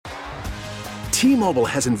T-Mobile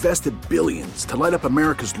has invested billions to light up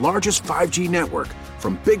America's largest 5G network,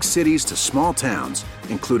 from big cities to small towns,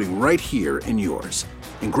 including right here in yours.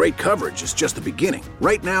 And great coverage is just the beginning.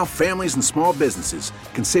 Right now, families and small businesses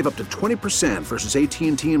can save up to 20% versus AT&T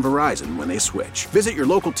and Verizon when they switch. Visit your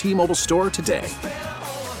local T-Mobile store today.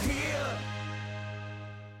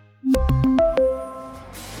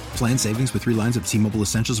 Plan savings with 3 lines of T-Mobile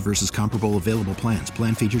Essentials versus comparable available plans.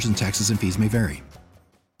 Plan features and taxes and fees may vary.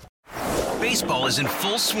 Baseball is in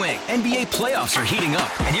full swing. NBA playoffs are heating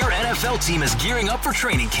up, and your NFL team is gearing up for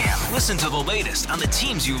training camp. Listen to the latest on the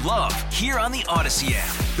teams you love here on the Odyssey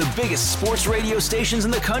app. The biggest sports radio stations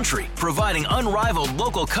in the country, providing unrivaled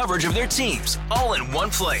local coverage of their teams, all in one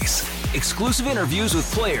place. Exclusive interviews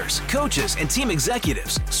with players, coaches, and team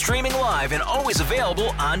executives, streaming live and always available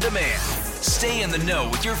on demand. Stay in the know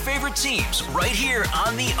with your favorite teams right here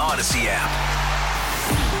on the Odyssey app.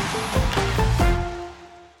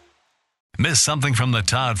 Miss something from the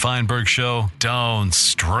Todd Feinberg Show? Don't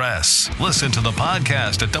stress. Listen to the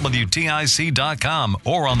podcast at WTIC.com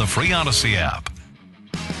or on the free Odyssey app.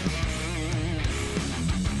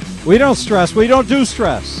 We don't stress. We don't do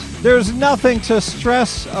stress. There's nothing to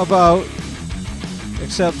stress about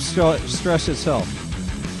except stress itself.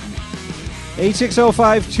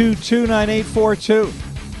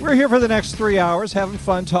 860-522-9842. We're here for the next 3 hours, having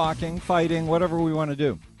fun, talking, fighting, whatever we want to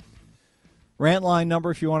do. Rant line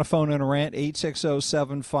number, if you want to phone in a rant,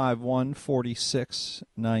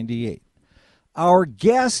 860-751-4698. Our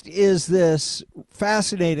guest is this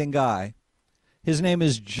fascinating guy. His name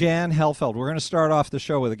is Jan Helfeld. We're going to start off the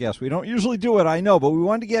show with a guest. We don't usually do it, I know, but we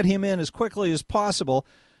wanted to get him in as quickly as possible.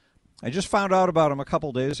 I just found out about him a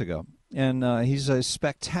couple days ago, and he's a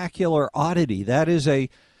spectacular oddity. That is a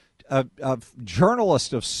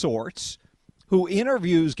journalist of sorts who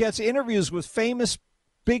gets interviews with famous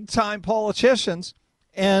big-time politicians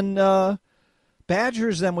and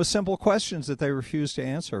badgers them with simple questions that they refuse to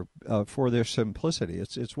answer for their simplicity.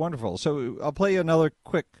 It's wonderful. So I'll play you another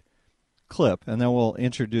quick clip, and then we'll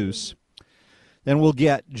introduce. Then we'll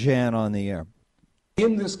get Jan on the air.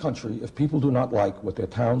 In this country, if people do not like what their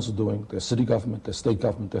towns are doing, their city government, their state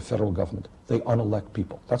government, their federal government, they unelect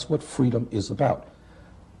people. That's what freedom is about.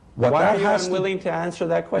 Why are you unwilling to answer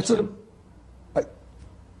that question?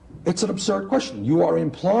 It's an absurd question. You are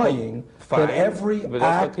implying that every but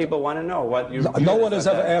that's what people want to know. No one has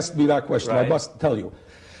ever asked me that question, right? I must tell you.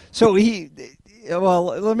 So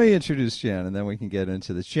let me introduce Jan, and then we can get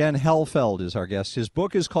into this. Jan Helfeld is our guest. His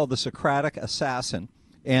book is called The Socratic Assassin,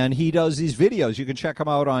 and he does these videos. You can check him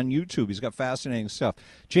out on YouTube. He's got fascinating stuff.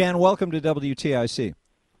 Jan, welcome to WTIC.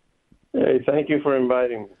 Hey, thank you for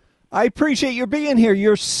inviting me. I appreciate your being here.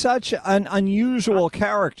 You're such an unusual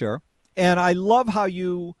character, and I love how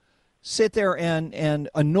you sit there and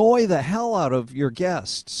annoy the hell out of your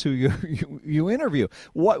guests who you interview.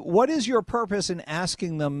 What is your purpose in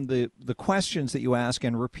asking them the questions that you ask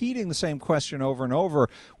and repeating the same question over and over,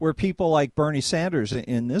 where people like Bernie Sanders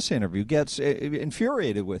in this interview gets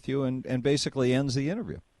infuriated with you and basically ends the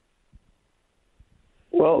interview?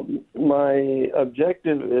 Well, my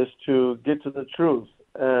objective is to get to the truth,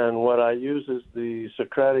 and what I use is the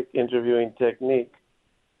Socratic interviewing technique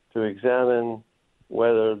to examine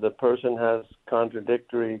whether the person has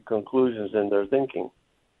contradictory conclusions in their thinking.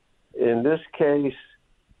 In this case,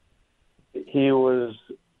 he ended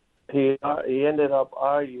up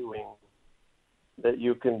arguing that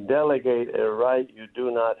you can delegate a right you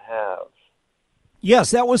do not have.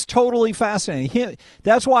 Yes, that was totally fascinating.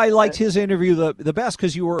 That's why I liked his interview the best,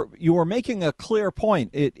 because you were making a clear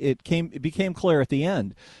point. It became clear at the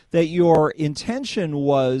end that your intention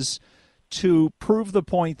was to prove the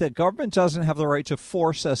point that government doesn't have the right to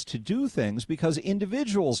force us to do things because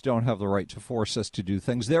individuals don't have the right to force us to do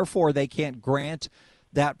things. Therefore, they can't grant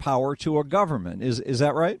that power to a government. Is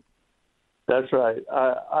that right? That's right.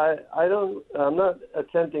 I'm not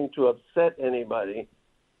attempting to upset anybody.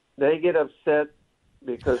 They get upset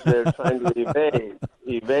because they're trying to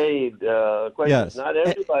evade questions. Yes. Not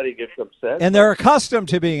everybody gets upset. And they're accustomed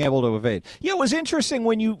to being able to evade. Yeah, it was interesting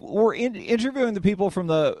when you were interviewing the people from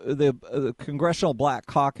the Congressional Black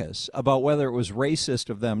Caucus about whether it was racist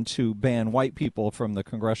of them to ban white people from the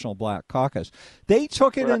Congressional Black Caucus. They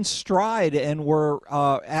took it in stride and were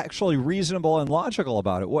actually reasonable and logical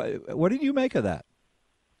about it. What did you make of that?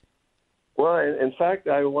 Well, in fact,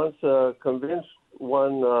 I once convinced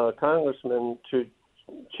one congressman to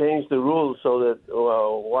change the rules so that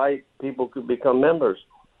white people could become members,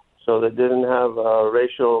 so they didn't have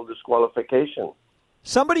racial disqualification.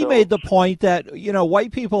 Somebody made the point that,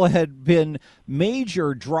 white people had been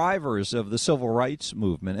major drivers of the civil rights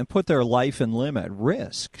movement and put their life and limb at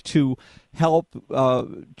risk to help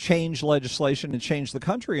change legislation and change the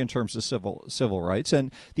country in terms of civil rights.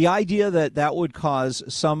 And the idea that would cause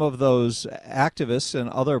some of those activists and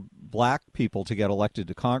other black people to get elected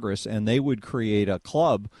to Congress, and they would create a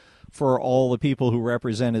club for all the people who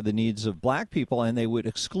represented the needs of black people, and they would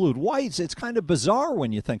exclude whites. It's kind of bizarre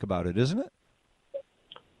when you think about it, isn't it?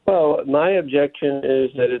 Well, my objection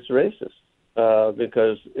is that it's racist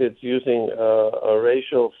because it's using a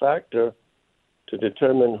racial factor to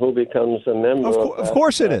determine who becomes a member. Of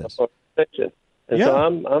course it is. And yeah. So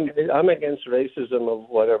I'm against racism of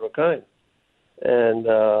whatever kind, and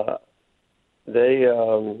they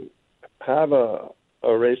have a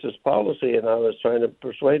racist policy, and I was trying to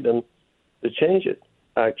persuade them to change it,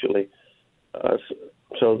 actually,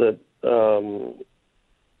 so that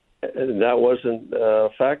that wasn't a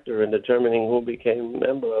factor in determining who became a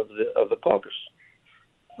member of the caucus.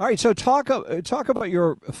 All right, so talk about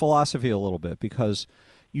your philosophy a little bit, because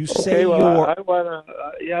you I say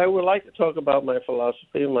would like to talk about my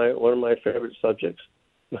philosophy, one of my favorite subjects.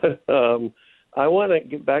 But I want to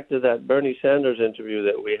get back to that Bernie Sanders interview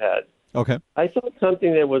that we had. Okay. I thought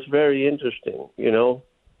something that was very interesting,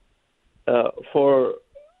 for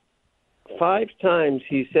 5 times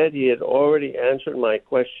he said he had already answered my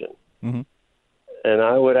question. Mm-hmm. And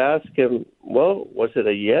I would ask him, well, was it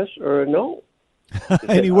a yes or a no?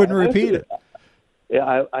 And he wouldn't repeat it.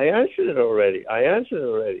 Yeah, I answered it already.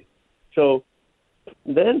 So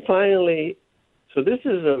then finally, this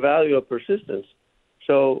is the value of persistence.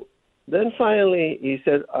 So then finally he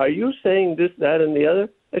said, are you saying this, that, and the other?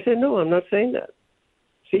 I said, no, I'm not saying that.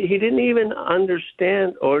 See, he didn't even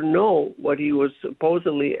understand or know what he was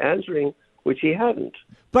supposedly answering, which he hadn't.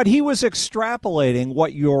 But he was extrapolating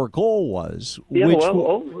what your goal was. Yeah,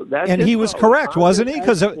 and he was correct, wasn't he?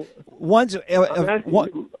 Because I'm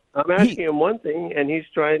asking him one thing, and he's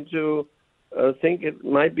trying to think it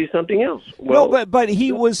might be something else. Well, no, but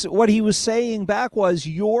what he was saying back was,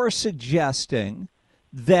 you're suggesting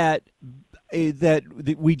that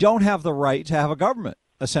we don't have the right to have a government.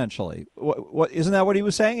 Essentially, what isn't that what he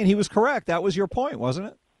was saying? And he was correct. That was your point, wasn't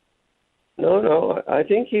it? No. I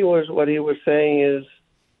think what he was saying is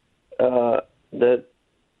that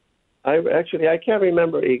I can't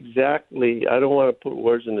remember exactly. I don't want to put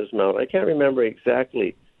words in his mouth. I can't remember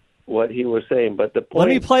exactly what he was saying, but the point. Let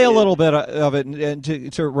me play a little bit of it and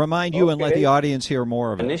to remind you and let the audience hear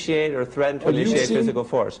more of it. Initiate or threaten to initiate physical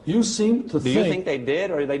force. You seem to think. Do you think they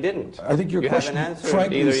did or they didn't? I think your question, haven't answered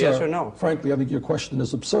frankly, either sir, yes or no. Frankly, I think your question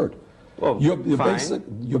is absurd. Well, your fine. basic,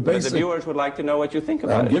 but the viewers would like to know what you think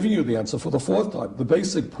about it. I'm giving you the answer for the 4th time. The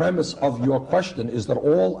basic premise of your question is that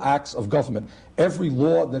all acts of government, every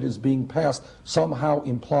law that is being passed, somehow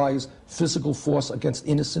implies physical force against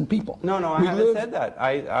innocent people. No, I haven't said that.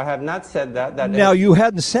 I have not said that. Now, you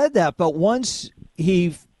hadn't said that, but once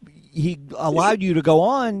he allowed you to go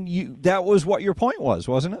on, that was what your point was,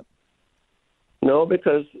 wasn't it? No,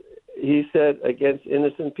 because he said against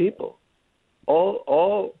innocent people.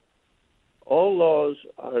 All laws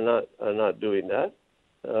are not doing that.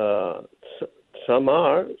 Some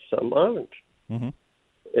are, some aren't,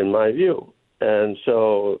 in my view. And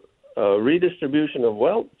so redistribution of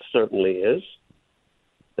wealth certainly is.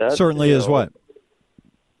 That, certainly is what?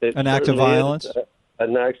 An act of violence?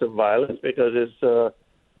 An act of violence because it's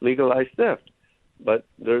legalized theft. But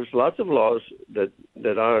there's lots of laws that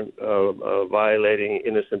aren't violating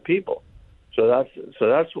innocent people. So that's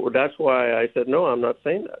why I said, no, I'm not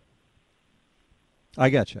saying that. I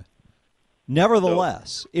get you.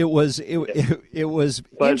 Nevertheless, it was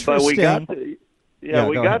interesting. But we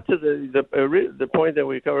got to the point that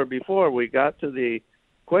we covered before. We got to the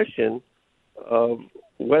question of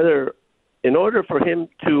whether, in order for him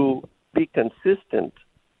to be consistent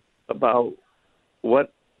about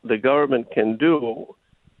what the government can do,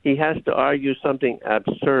 he has to argue something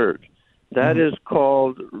absurd. That is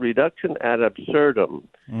called reduction ad absurdum.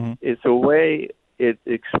 It's a way it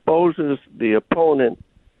exposes the opponent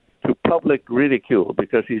to public ridicule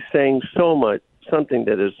because he's saying something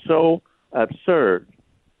that is so absurd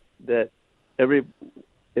that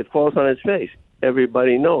it falls on his face.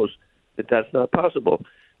 Everybody knows that that's not possible.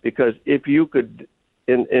 Because if you could,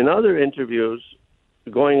 in other interviews,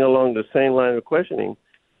 going along the same line of questioning,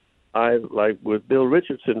 like with Bill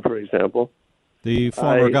Richardson, for example. The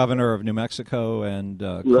former governor of New Mexico and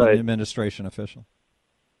Clinton administration official.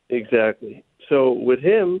 Exactly. So with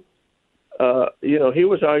him, he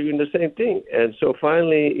was arguing the same thing. And so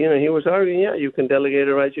finally, he was arguing, you can delegate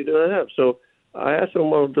a right you do not have. So I asked him,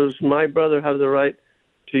 well, does my brother have the right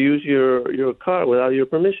to use your car without your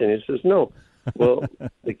permission. He says, no. Well,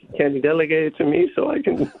 can you delegate it to me so I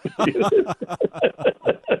can use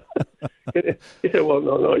it? He said, well,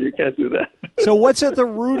 no, you can't do that. So what's at the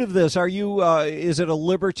root of this? Are you? Is it a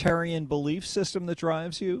libertarian belief system that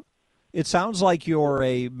drives you? It sounds like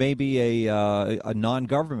you're maybe a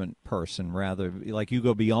non-government person, rather, like you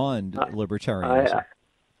go beyond libertarianism.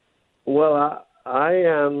 I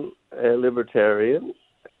am a libertarian,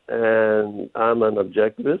 and I'm an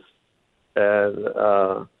objectivist, and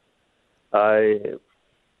I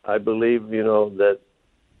believe, that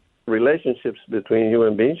relationships between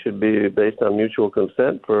human beings should be based on mutual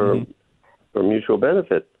consent for mutual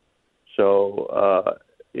benefit. So,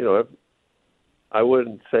 I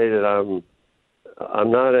wouldn't say that I'm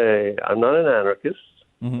not an anarchist.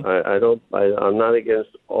 I'm not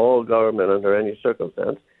against all government under any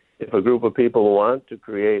circumstance. If a group of people want to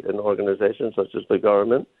create an organization such as the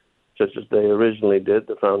government, such as they originally did,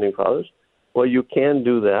 the Founding Fathers, well, you can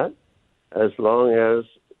do that as long as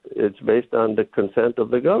it's based on the consent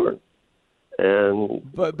of the governed.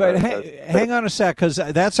 But hang on a sec, because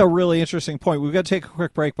that's a really interesting point. We've got to take a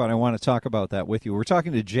quick break, but I want to talk about that with you. We're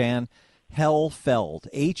talking to Jan Helfeld,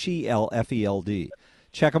 Helfeld.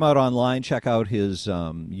 Check him out online. Check out his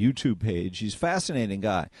YouTube page. He's a fascinating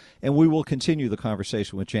guy. And we will continue the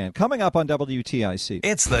conversation with Jan. Coming up on WTIC.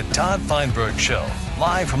 It's the Todd Feinberg Show,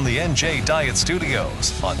 live from the NJ Diet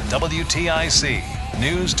Studios on WTIC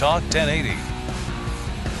News Talk 1080.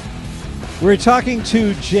 We're talking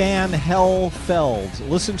to Jan Helfeld.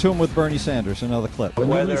 Listen to him with Bernie Sanders, another clip.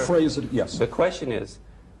 Yes. The question is,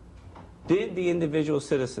 did the individual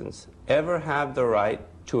citizens ever have the right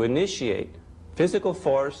to initiate physical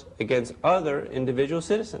force against other individual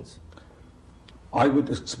citizens? I would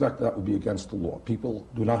expect that would be against the law. People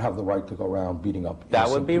do not have the right to go around beating up. That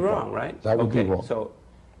would be wrong, right? That would be wrong. So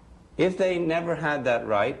if they never had that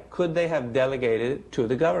right, could they have delegated it to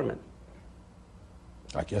the government?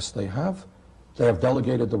 I guess they have. They have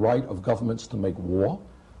delegated the right of governments to make war.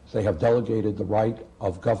 They have delegated the right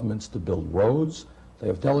of governments to build roads. They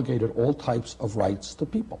have delegated all types of rights to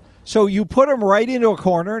people. So you put him right into a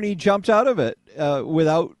corner, and he jumped out of it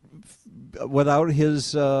without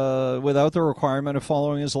the requirement of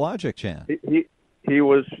following his logic, Jan. He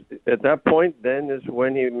was at that point. Then is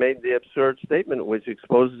when he made the absurd statement, which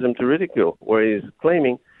exposes him to ridicule, where he's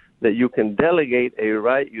claiming that you can delegate a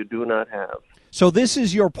right you do not have. So this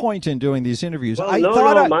is your point in doing these interviews. Well,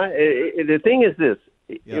 the thing is this: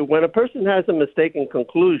 when a person has a mistaken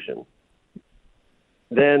conclusion,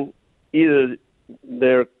 then either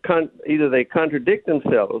they contradict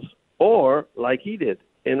themselves, or, like he did,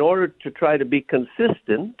 in order to try to be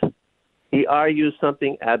consistent, he argues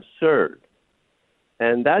something absurd.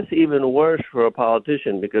 And that's even worse for a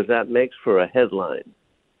politician, because that makes for a headline.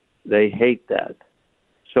 They hate that.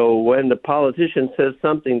 So when the politician says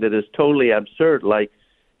something that is totally absurd, like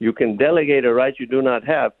you can delegate a right you do not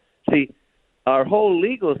have, see, our whole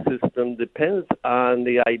legal system depends on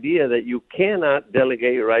the idea that you cannot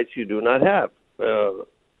delegate rights you do not have.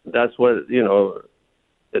 That's what,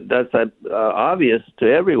 that's obvious to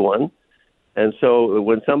everyone. And so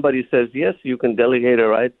when somebody says, yes, you can delegate a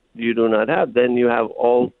right you do not have, then you have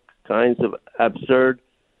all kinds of absurd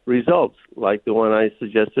results, like the one I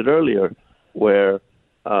suggested earlier, where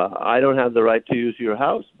I don't have the right to use your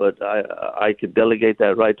house, but I could delegate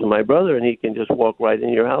that right to my brother, and he can just walk right in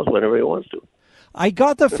your house whenever he wants to. I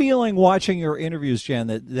got the feeling watching your interviews, Jan,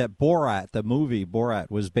 that Borat, the movie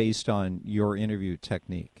Borat, was based on your interview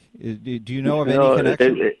technique. Do you know of any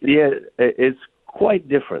connection? It's quite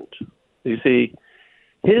different. You see,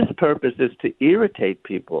 his purpose is to irritate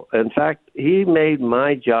people. In fact, he made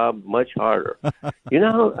my job much harder.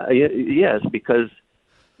 Yes, because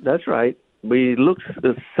that's right. We look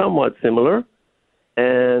somewhat similar,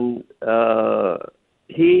 and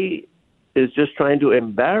he is just trying to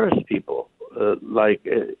embarrass people.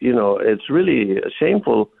 It's really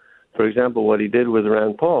shameful, for example, what he did with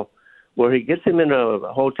Rand Paul, where he gets him in a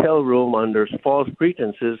hotel room under false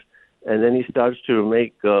pretenses, and then he starts to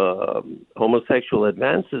make homosexual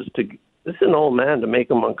advances. This is an old man, to make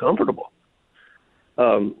him uncomfortable.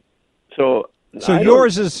 So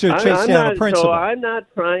yours is to chase down a principle. So I'm not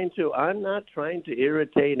trying to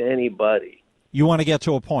irritate anybody. You want to get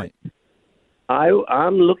to a point.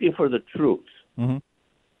 I'm looking for the truth. Mm-hmm.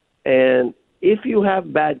 And if you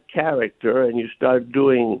have bad character and you start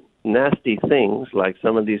doing nasty things like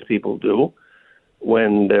some of these people do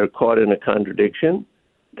when they're caught in a contradiction,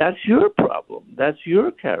 that's your problem. That's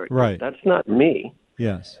your character. Right. That's not me.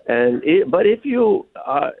 Yes. But if you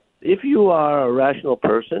are a rational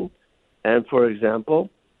person, and for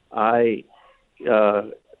example, I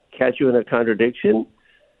catch you in a contradiction,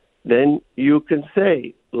 then you can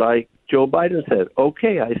say, like Joe Biden said,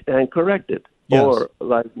 okay, I stand corrected. Yes. Or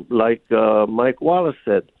like Mike Wallace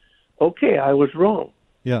said, okay, I was wrong.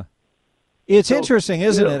 Yeah. It's interesting,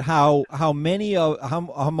 isn't it, how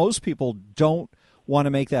most people don't want to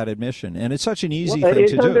make that admission, and it's such an easy thing to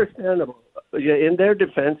do. It's understandable. In their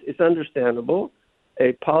defense, it's understandable.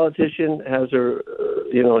 A politician has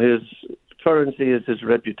his currency is his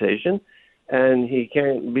reputation, and he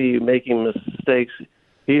can't be making mistakes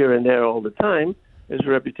here and there all the time. His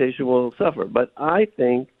reputation will suffer. But I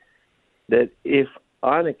think that if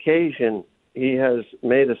on occasion he has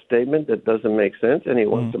made a statement that doesn't make sense and he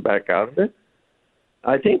wants to back out of it,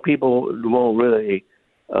 I think people won't really,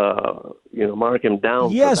 mark him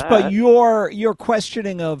down. Yes, for that. but your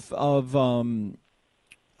questioning of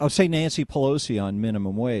say Nancy Pelosi on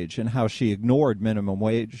minimum wage and how she ignored minimum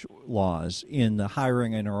wage laws in the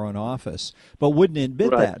hiring in her own office, but wouldn't admit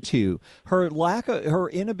that to you. Her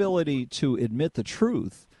inability to admit the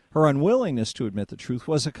truth, her unwillingness to admit the truth,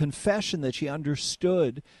 was a confession that she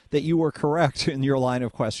understood that you were correct in your line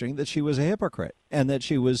of questioning, that she was a hypocrite, and that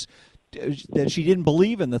she didn't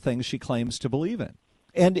believe in the things she claims to believe in.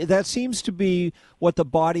 And that seems to be what the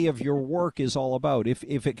body of your work is all about.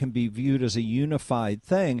 If it can be viewed as a unified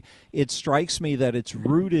thing, it strikes me that it's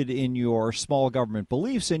rooted in your small government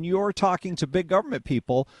beliefs, and you're talking to big government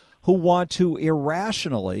people who want to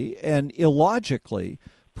irrationally and illogically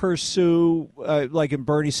pursue, like in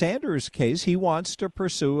Bernie Sanders' case, he wants to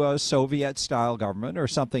pursue a Soviet-style government or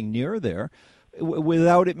something near there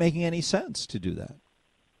without it making any sense to do that.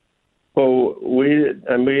 Well, we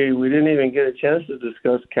didn't even get a chance to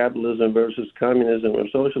discuss capitalism versus communism or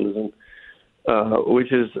socialism,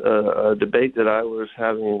 which is a debate that I was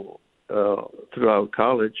having throughout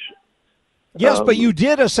college. Yes, but you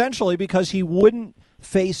did essentially because he wouldn't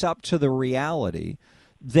face up to the reality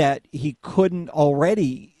that he couldn't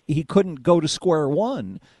go to square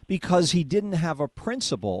one because he didn't have a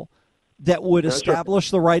principle that would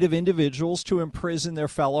establish the right of individuals to imprison their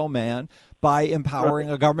fellow man by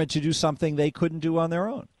empowering a government to do something they couldn't do on their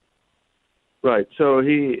own. Right. So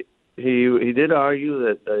he did argue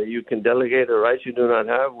that you can delegate a right you do not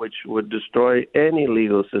have, which would destroy any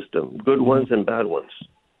legal system, good ones and bad ones.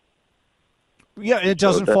 Yeah, it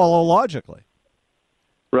doesn't follow logically.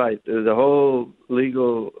 Right. The whole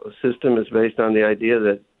legal system is based on the idea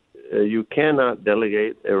that you cannot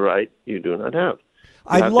delegate a right you do not have.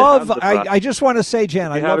 I just want to say,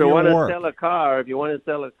 Jan, I love your work. If you want to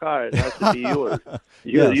sell a car, it has to be yours.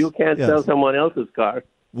 You can't sell someone else's car.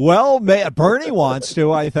 Well, Bernie wants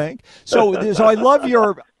to, I think. So I love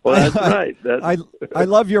your. Well, that's right. I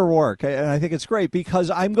love your work, and I think it's great because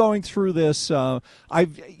I'm going through this. We're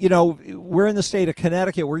in the state of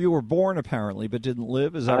Connecticut, where you were born apparently, but didn't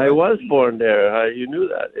live. Is that right? I was born there. You knew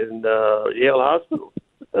that in Yale Hospital.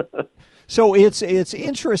 So it's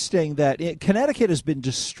interesting that Connecticut has been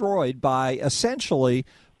destroyed by essentially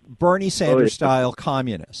Bernie Sanders-style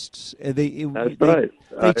communists. That's right.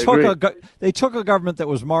 They took a government that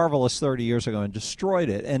was marvelous 30 years ago and destroyed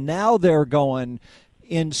it, and now they're going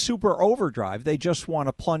in super overdrive. They just want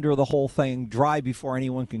to plunder the whole thing dry before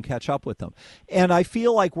anyone can catch up with them. And I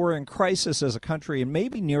feel like we're in crisis as a country and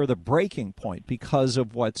maybe near the breaking point because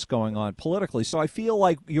of what's going on politically. So I feel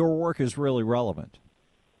like your work is really relevant.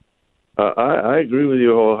 I agree with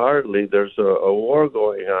you wholeheartedly. There's a war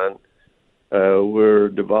going on. We're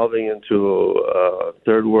devolving into a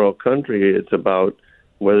third world country. It's about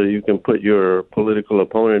whether you can put your political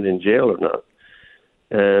opponent in jail or not.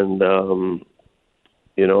 And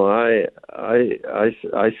I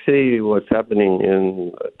see what's happening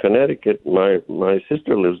in Connecticut. My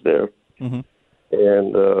sister lives there, and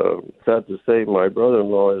sad to say, my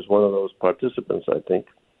brother-in-law is one of those participants, I think.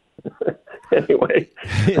 Anyway.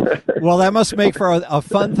 Well, that must make for a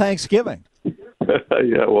fun Thanksgiving.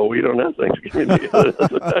 Yeah, well, we don't have Thanksgiving.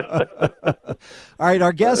 All right,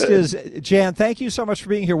 our guest is Jan. Thank you so much for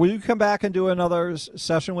being here. Will you come back and do another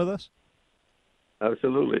session with us?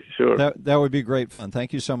 Absolutely, sure. That would be great fun.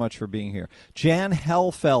 Thank you so much for being here. Jan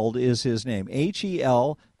Helfeld is his name,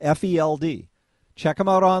 Helfeld. Check him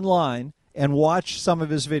out online and watch some of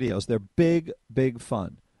his videos. They're big, big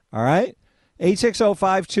fun. All right?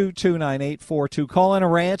 860-522-9842. Call in a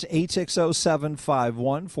rant,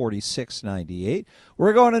 860-751-4698.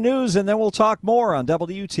 We're going to news, and then we'll talk more on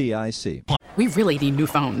WTIC. We really need new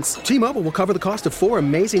phones. T-Mobile will cover the cost of 4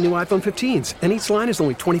 amazing new iPhone 15s, and each line is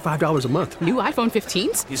only $25 a month. New iPhone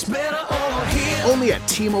 15s? It's better over here. Only at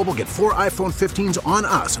T-Mobile, get 4 iPhone 15s on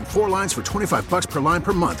us and 4 lines for $25 per line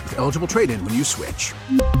per month with eligible trade-in when you switch.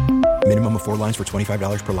 Minimum of 4 lines for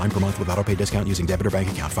 $25 per line per month with autopay discount using debit or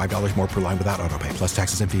bank account. $5 more per line without autopay, plus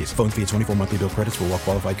taxes and fees. Phone fee at 24 monthly bill credits for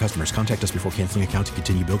well-qualified customers. Contact us before canceling account to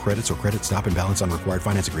continue bill credits or credit stop and balance on required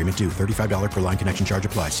finance agreement due. $35 per line connection charge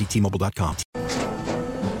applies. See T-Mobile.com.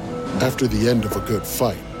 After the end of a good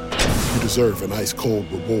fight, you deserve an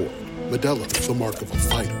ice-cold reward. Modelo is the mark of a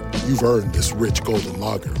fighter. You've earned this rich golden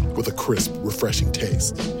lager with a crisp, refreshing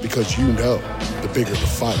taste. Because you know, the bigger the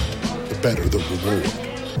fight, the better the reward.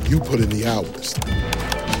 You put in the hours,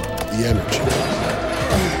 the energy,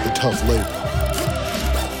 the tough labor.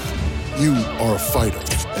 You are a fighter,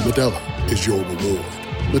 and Modelo is your reward.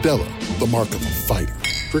 Modelo, the mark of a fighter.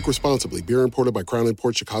 Drink responsibly. Beer imported by Crown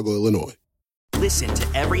Imports, Chicago, Illinois. Listen to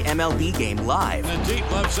every MLB game live. In the deep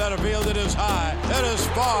left center field, it is high, it is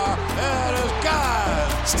far, it is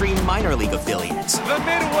gone. Stream minor league affiliates. The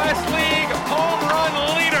Midwest League home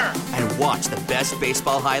run leader. And watch the best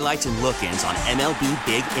baseball highlights and look-ins on MLB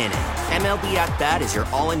Big Inning. MLB At Bat is your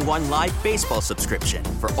all-in-one live baseball subscription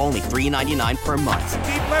for only $3.99 per month.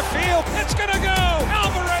 Deep left field, it's gonna go.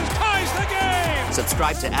 Alvarez ties the game.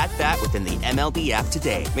 Subscribe to At Bat within the MLB app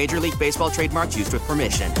today. Major League Baseball trademarks used with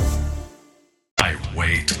permission. Why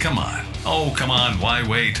wait? Come on. Oh, come on. Why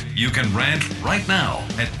wait? You can rant right now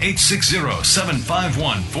at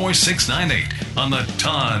 860-751-4698 on the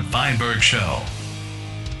Todd Feinberg Show.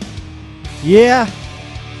 Yeah.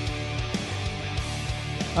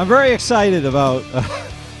 I'm very excited about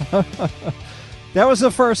that was the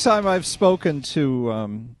first time I've spoken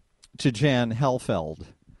to Jan Helfeld.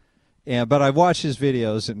 But I've watched his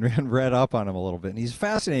videos and read up on him a little bit. And he's a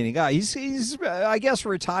fascinating guy. He's I guess,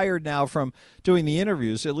 retired now from doing the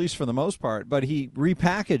interviews, at least for the most part. But he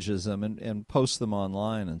repackages them and posts them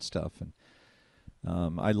online and stuff. And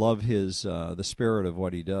I love his the spirit of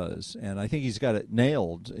what he does. And I think he's got it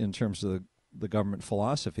nailed in terms of the government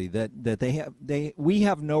philosophy that we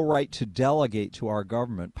have no right to delegate to our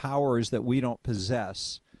government powers that we don't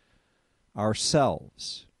possess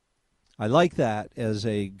ourselves. I like that as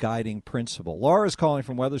a guiding principle. Laura's calling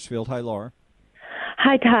from Wethersfield. Hi, Laura.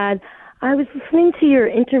 Hi, Todd. I was listening to your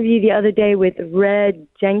interview the other day with Red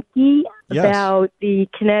Jenke about the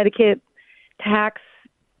Connecticut tax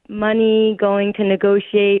money going to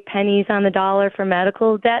negotiate pennies on the dollar for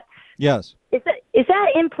medical debts. Yes. Is that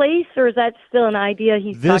in place, or is that still an idea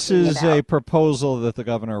he's talking about? This is a proposal that the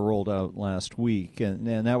governor rolled out last week, and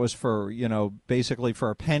that was for, basically for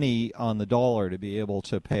a penny on the dollar to be able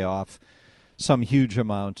to pay off some huge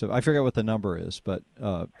amount of, I forget what the number is, but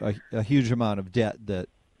a huge amount of debt that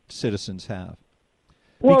citizens have.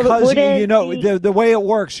 Well, because, the way it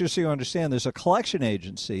works, just so you understand, there's a collection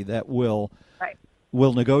agency that will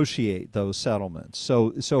negotiate those settlements.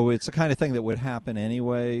 So it's the kind of thing that would happen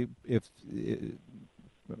anyway.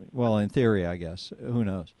 In theory, I guess. Who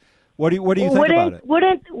knows? What do you think about it?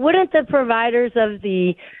 Wouldn't the providers of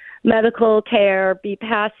the medical care be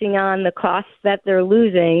passing on the costs that they're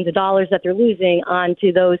losing, the dollars that they're losing,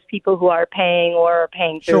 onto those people who are paying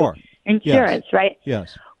through insurance, right?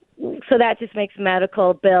 Yes. So that just makes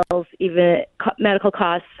medical bills, even medical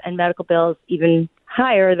costs and medical bills, even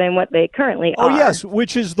higher than what they currently are. Oh, yes,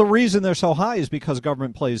 which is the reason they're so high is because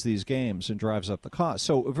government plays these games and drives up the cost.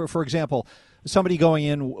 So, for example, somebody going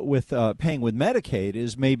in with paying with Medicaid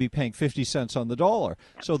is maybe paying 50 cents on the dollar.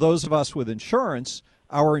 So those of us with insurance,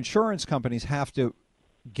 our insurance companies have to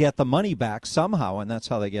get the money back somehow, and that's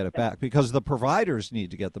how they get it back, because the providers need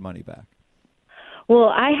to get the money back. Well,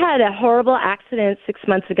 I had a horrible accident 6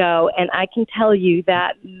 months ago, and I can tell you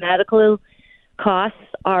that medical costs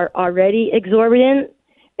are already exorbitant,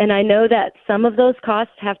 and I know that some of those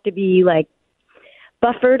costs have to be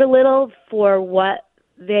buffered a little for what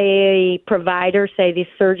the provider, say the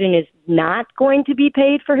surgeon, is not going to be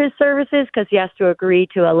paid for his services because he has to agree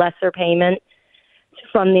to a lesser payment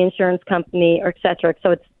from the insurance company, or et cetera.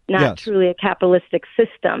 So it's not truly a capitalistic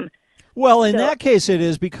system. Well, in that case, it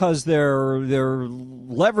is because they're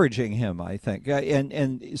leveraging him, I think,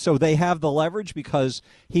 and so they have the leverage because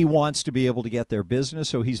he wants to be able to get their business,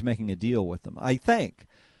 so he's making a deal with them. I think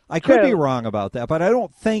I could be wrong about that, but I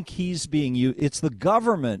don't think he's being used. It's the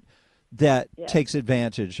government that takes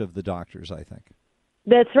advantage of the doctors, I think.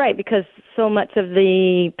 That's right, because so much of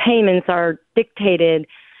the payments are dictated,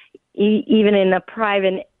 even in a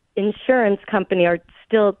private insurance company, are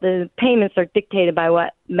still the payments are dictated by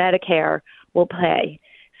what Medicare will pay.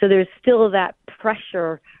 So there's still that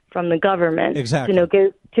pressure from the government to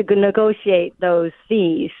negotiate those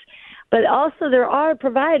fees. But also there are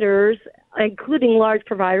providers, including large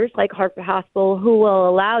providers like Hartford Hospital, who will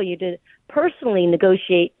allow you to personally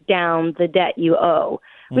negotiate down the debt you owe.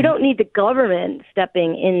 We don't need the government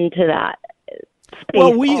stepping into that.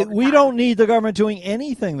 Well, we don't need the government doing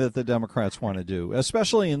anything that the Democrats want to do,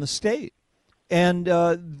 especially in the state. And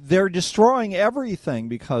they're destroying everything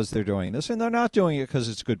because they're doing this. And they're not doing it because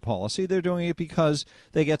it's good policy. They're doing it because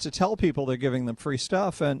they get to tell people they're giving them free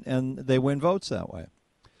stuff, and they win votes that way.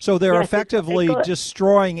 So they're effectively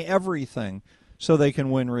destroying everything so they can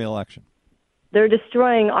win re-election. They're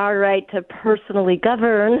destroying our right to personally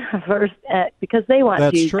govern first because they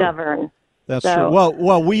want to govern. That's true.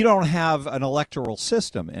 Well, we don't have an electoral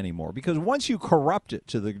system anymore because once you corrupt it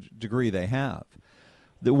to the degree they have,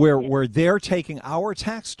 where they're taking our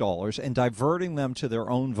tax dollars and diverting them to their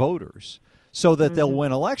own voters so that they'll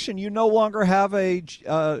win election, you no longer have a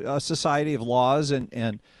society of laws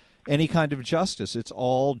and any kind of justice. It's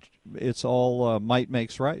all might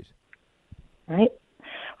makes right. Right.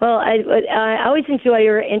 Well, I always enjoy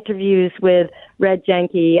your interviews with Red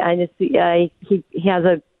Jenke. He has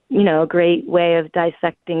a great way of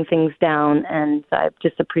dissecting things down, and I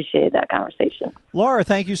just appreciated that conversation. Laura,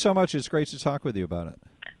 thank you so much. It's great to talk with you about it.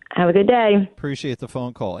 Have a good day. Appreciate the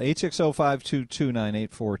phone call.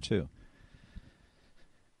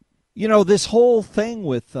 860-522-9842. This whole thing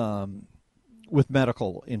with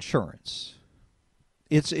medical insurance,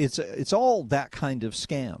 it's all that kind of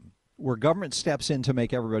scam where government steps in to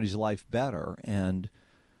make everybody's life better and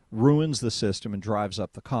ruins the system and drives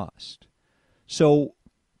up the cost. So,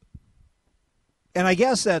 and I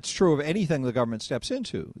guess that's true of anything the government steps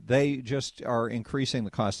into. They just are increasing the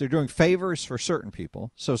cost. They're doing favors for certain people,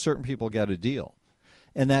 so certain people get a deal.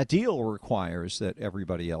 And that deal requires that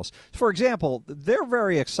everybody else. For example, they're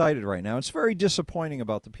very excited right now. It's very disappointing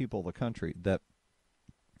about the people of the country that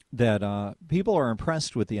people are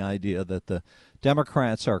impressed with the idea that the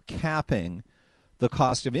Democrats are capping the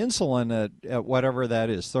cost of insulin at whatever that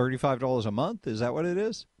is, $35 a month. Is that what it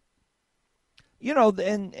is?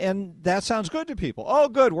 And that sounds good to people. Oh,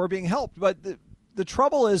 good, we're being helped. But the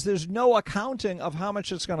trouble is there's no accounting of how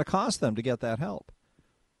much it's going to cost them to get that help.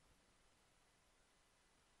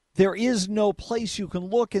 There is no place you can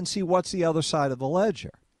look and see what's the other side of the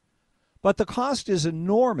ledger. But the cost is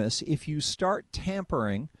enormous if you start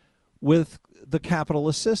tampering with the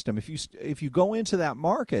capitalist system. If you go into that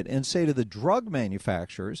market and say to the drug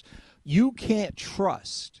manufacturers, you can't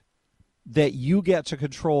trust that you get to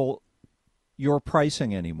control your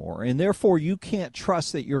pricing anymore, and therefore you can't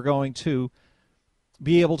trust that you're going to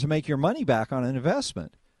be able to make your money back on an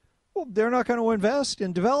investment. Well, they're not going to invest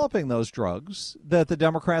in developing those drugs that the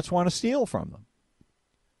Democrats want to steal from them.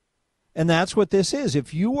 And that's what this is.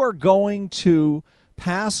 If you are going to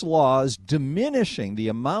pass laws diminishing the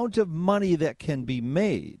amount of money that can be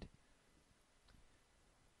made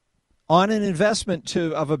on an investment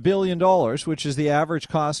of $1 billion, which is the average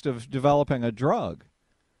cost of developing a drug,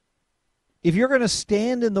 if you're going to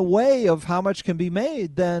stand in the way of how much can be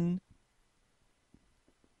made, then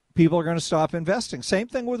people are going to stop investing. Same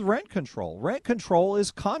thing with rent control. Rent control is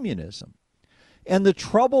communism. And the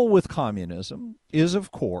trouble with communism is,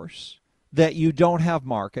 of course, that you don't have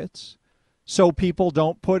markets, so people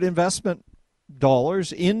don't put investment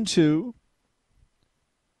dollars into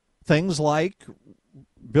things like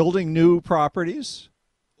building new properties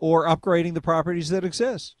or upgrading the properties that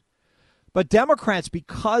exist. But Democrats,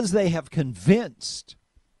 because they have convinced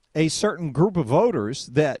a certain group of voters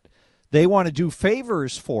that they want to do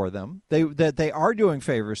favors for them, that they are doing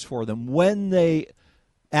favors for them when they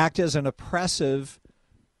act as an oppressive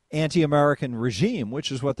anti-American regime,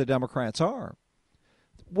 which is what the Democrats are,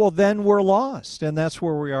 well, then we're lost, and that's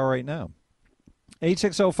where we are right now.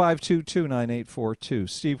 860-522-9842.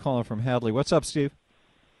 Steve calling from Hadley. What's up, Steve?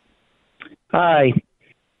 Hi.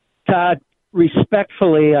 Todd,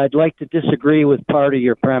 respectfully, I'd like to disagree with part of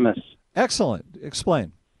your premise. Excellent.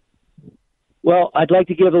 Explain. Well, I'd like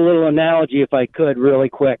to give a little analogy, if I could, really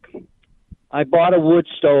quick. I bought a wood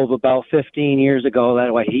stove about 15 years ago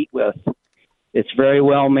that I heat with. It's very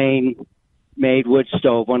well made wood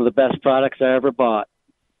stove, one of the best products I ever bought.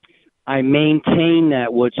 I maintain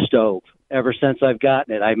that wood stove ever since I've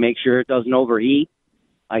gotten it. I make sure it doesn't overheat.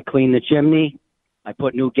 I clean the chimney. I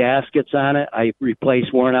put new gaskets on it. I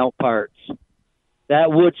replace worn out parts.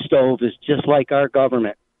 That wood stove is just like our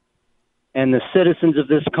government. And the citizens of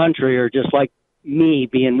this country are just like me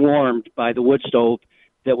being warmed by the wood stove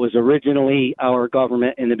that was originally our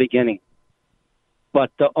government in the beginning. But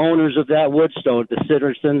the owners of that wood stove, the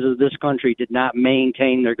citizens of this country, did not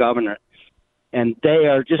maintain their government. And they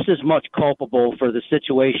are just as much culpable for the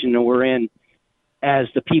situation that we're in as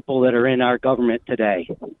the people that are in our government today.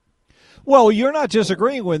 Well, you're not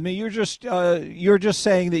disagreeing with me. You're just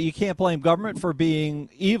saying that you can't blame government for being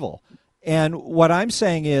evil. And what I'm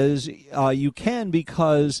saying is you can,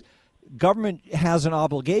 because government has an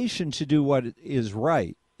obligation to do what is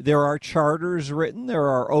right. There are charters written, there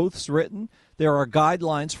are oaths written, there are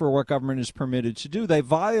guidelines for what government is permitted to do. They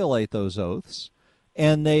violate those oaths,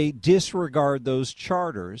 and they disregard those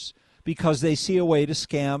charters because they see a way to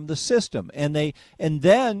scam the system. And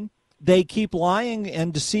then they keep lying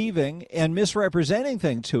and deceiving and misrepresenting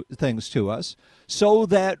things to us so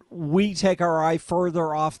that we take our eye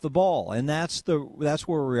further off the ball. And that's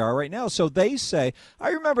where we are right now. So they say, I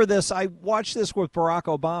remember this, I watched this with Barack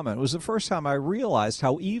Obama. It was the first time I realized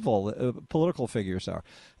how evil political figures are.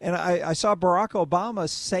 And I saw Barack Obama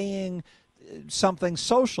saying something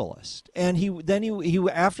socialist. And he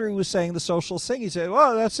after he was saying the socialist thing, he said,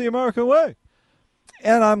 well, that's the American way.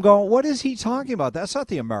 And I'm going, what is he talking about? That's not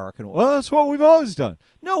the American way. Well, that's what we've always done.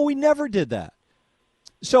 No, we never did that.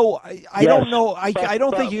 So I don't know. I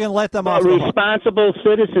don't think you can let them off the hook. Responsible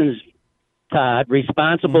citizens, Todd,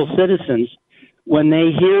 responsible citizens, when they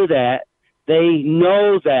hear that, they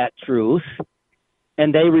know that truth,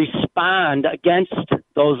 and they respond against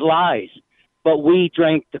those lies. But we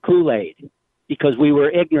drank the Kool-Aid because we were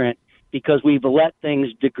ignorant, because we've let things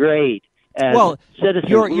degrade. As citizens,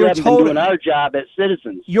 we haven't been doing our job as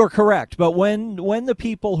citizens. You're correct, but when the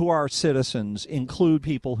people who are citizens include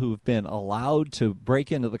people who've been allowed to break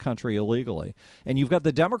into the country illegally, and you've got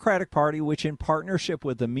the Democratic Party, which in partnership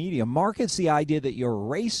with the media markets the idea that you're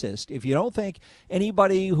racist if you don't think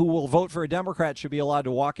anybody who will vote for a Democrat should be allowed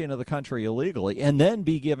to walk into the country illegally and then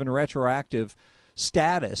be given retroactive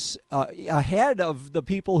status ahead of the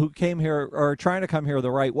people who came here or are trying to come here the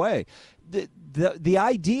right way. The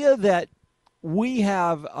idea that we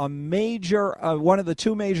have a major, one of the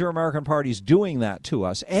two major American parties doing that to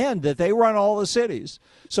us, and that they run all the cities.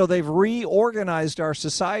 So they've reorganized our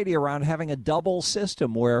society around having a double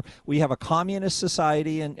system where we have a communist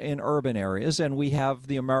society in urban areas and we have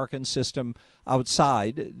the American system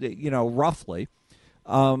outside, roughly.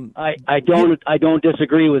 I don't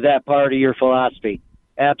disagree with that part of your philosophy.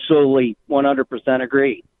 Absolutely, 100%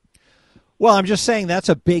 agree. Well, I'm just saying that's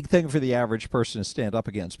a big thing for the average person to stand up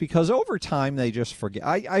against, because over time they just forget.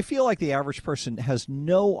 I feel like the average person has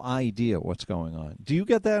no idea what's going on. Do you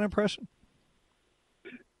get that impression?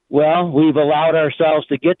 Well, we've allowed ourselves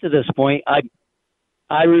to get to this point.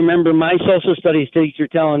 I remember my social studies teacher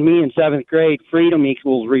telling me in 7th grade, freedom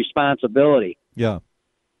equals responsibility. Yeah.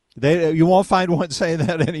 You won't find one saying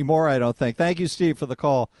that anymore, I don't think. Thank you, Steve, for the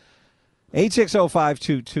call.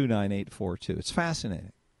 860-522-9842. It's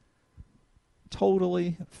fascinating.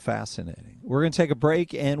 Totally fascinating. We're going to take a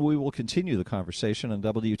break, and we will continue the conversation on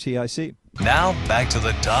WTIC. Now, back to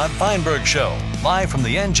the Todd Feinberg Show, live from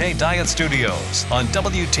the NJ Diet Studios on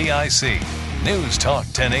WTIC. News Talk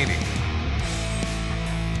 1080.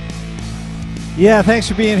 Yeah, thanks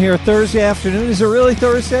for being here. Thursday afternoon. Is it really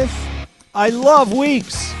Thursday? I love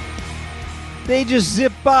weeks. They just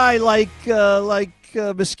zip by like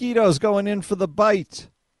mosquitoes going in for the bite.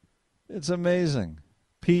 It's amazing.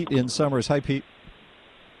 Pete in Summers. Hi, Pete.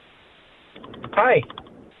 Hi.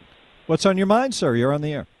 What's on your mind, sir? You're on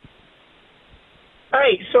the air.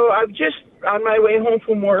 Hi. So I'm just on my way home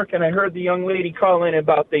from work, and I heard the young lady call in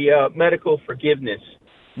about the medical forgiveness.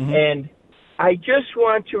 Mm-hmm. And I just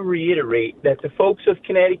want to reiterate that the folks of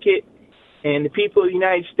Connecticut and the people of the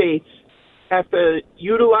United States have to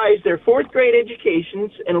utilize their 4th grade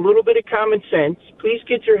educations and a little bit of common sense. Please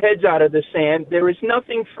get your heads out of the sand. There is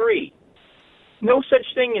nothing free. No such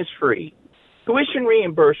thing as free. Tuition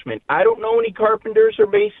reimbursement. I don't know any carpenters or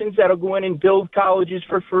masons that'll go in and build colleges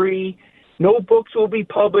for free. No books will be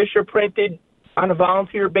published or printed on a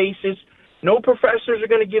volunteer basis. No professors are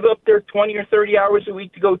going to give up their 20 or 30 hours a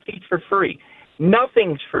week to go teach for free.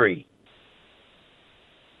 Nothing's free.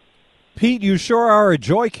 Pete, you sure are a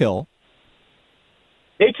joy kill.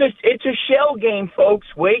 It's a shell game, folks.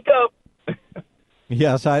 Wake up.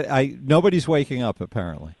 Yes, I nobody's waking up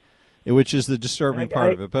apparently, which is the disturbing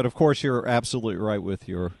part of it. But of course, you're absolutely right with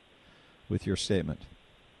your statement.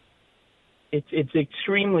 It's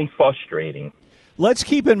extremely frustrating. Let's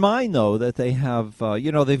keep in mind, though, that they have,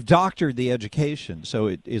 they've doctored the education, so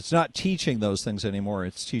it's not teaching those things anymore.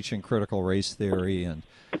 It's teaching critical race theory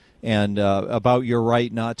and about your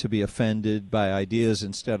right not to be offended by ideas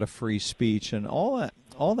instead of free speech and all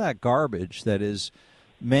that garbage that is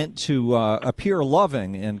meant to appear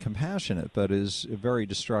loving and compassionate, but is very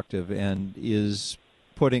destructive and is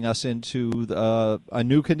putting us into a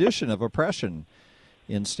new condition of oppression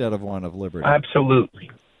instead of one of liberty.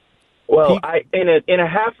 Absolutely. Well, in a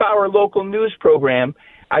half-hour local news program,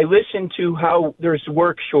 I listened to how there's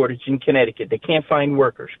work shortage in Connecticut. They can't find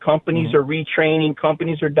workers. Companies are retraining.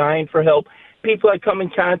 Companies are dying for help. People I come in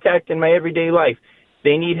contact in my everyday life,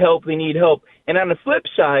 they need help. They need help. And on the flip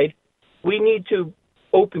side, we need to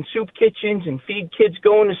open soup kitchens and feed kids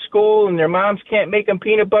going to school, and their moms can't make them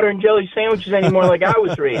peanut butter and jelly sandwiches anymore like I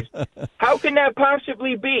was raised. How can that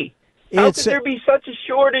possibly be? How could there be such a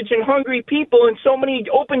shortage and hungry people and so many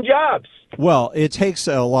open jobs? Well, it takes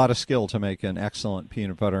a lot of skill to make an excellent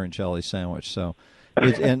peanut butter and jelly sandwich. So,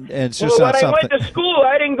 it's just well, not when something. I went to school,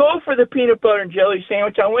 I didn't go for the peanut butter and jelly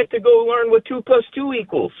sandwich. I went to go learn what 2 + 2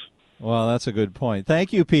 equals. Well, that's a good point.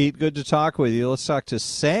 Thank you, Pete. Good to talk with you. Let's talk to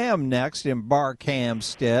Sam next in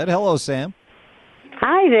Barkhamsted. Hello, Sam.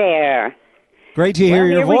 Hi there. Great to hear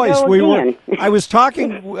your voice. Again. I was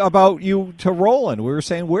talking about you to Roland. We were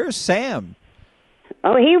saying, where's Sam?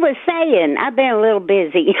 Oh, he was saying, I've been a little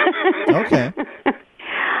busy. Okay.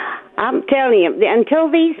 I'm telling you, until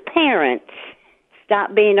these parents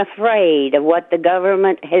stop being afraid of what the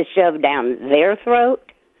government has shoved down their throat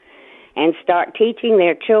and start teaching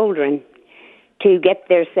their children to get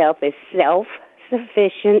themselves as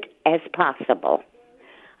self-sufficient as possible.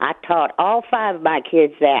 I taught all 5 of my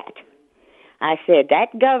kids that. I said,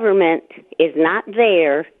 that government is not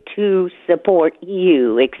there to support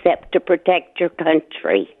you except to protect your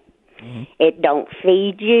country. Mm-hmm. It don't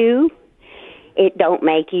feed you. It don't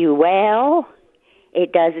make you well.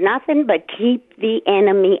 It does nothing but keep the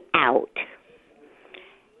enemy out.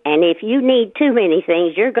 And if you need too many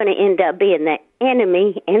things, you're going to end up being the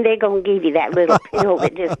enemy, and they're going to give you that little pill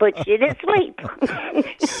that just puts you to sleep.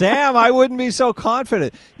 Sam, I wouldn't be so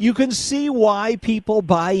confident. You can see why people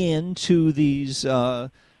buy into these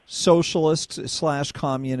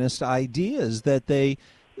socialist/communist ideas, that they,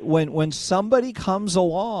 when somebody comes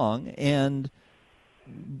along and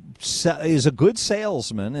is a good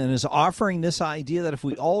salesman and is offering this idea that if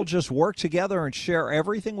we all just work together and share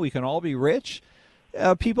everything, we can all be rich,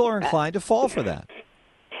 people are inclined to fall for that.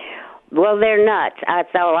 Well, they're nuts. That's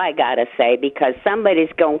all I got to say, because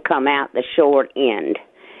somebody's going to come out the short end.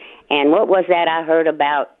 And what was that I heard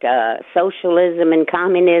about socialism and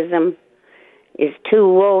communism? Is 2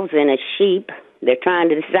 wolves and a sheep. They're trying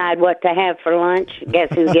to decide what to have for lunch.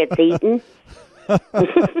 Guess who gets eaten?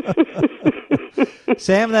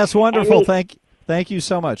 Sam, that's wonderful. Thank you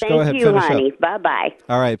so much. Go ahead, finish finish honey. up. Bye-bye.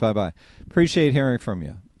 All right, bye-bye. Appreciate hearing from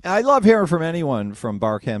you. I love hearing from anyone from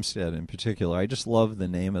Barkhamsted in particular. I just love the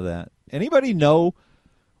name of that. Anybody know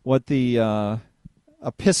what the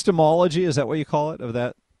epistemology, is that what you call it, of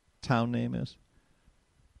that town name is?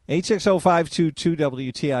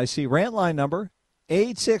 860-522-WTIC. Rant line number,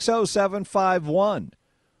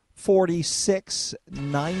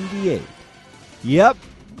 860-751-4698. Yep,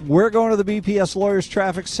 we're going to the BPS Lawyers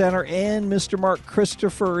Traffic Center, and Mr. Mark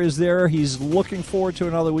Christopher is there. He's looking forward to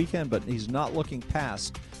another weekend, but he's not looking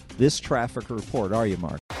past this traffic report. Are you,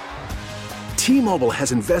 Mark? T-Mobile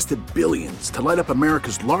has invested billions to light up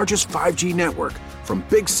America's largest 5G network, from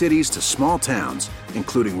big cities to small towns,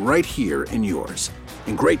 including right here in yours.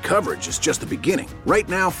 And great coverage is just the beginning. Right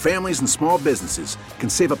now, families and small businesses can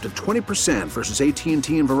save up to 20% versus AT&T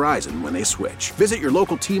and Verizon when they switch. Visit your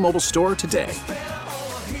local T-Mobile store today.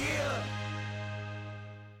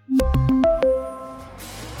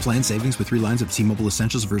 Plan savings with 3 lines of T-Mobile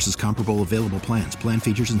Essentials versus comparable available plans. Plan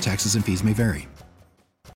features and taxes and fees may vary.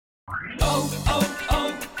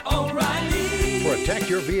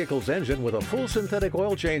 Protect your vehicle's engine with a full synthetic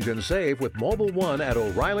oil change and save with Mobil 1 at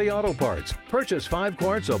O'Reilly Auto Parts. Purchase 5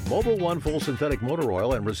 quarts of Mobil 1 full synthetic motor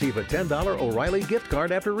oil and receive a $10 O'Reilly gift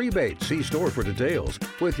card after rebate. See store for details.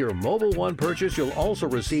 With your Mobil 1 purchase, you'll also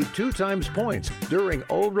receive 2 times points during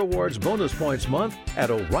O Rewards Bonus Points Month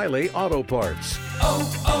at O'Reilly Auto Parts.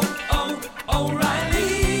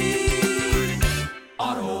 O'Reilly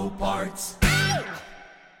Auto Parts.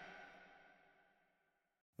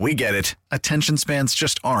 We get it. Attention spans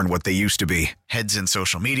just aren't what they used to be. Heads in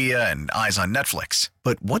social media and eyes on Netflix.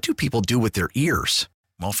 But what do people do with their ears?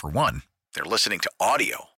 Well, for one, they're listening to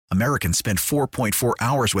audio. Americans spend 4.4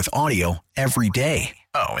 hours with audio every day.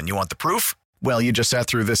 Oh, and you want the proof? Well, you just sat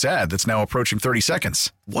through this ad that's now approaching 30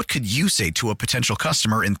 seconds. What could you say to a potential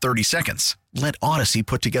customer in 30 seconds? Let Odyssey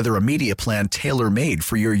put together a media plan tailor-made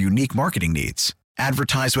for your unique marketing needs.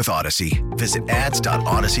 Advertise with Odyssey. Visit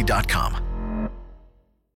ads.odyssey.com.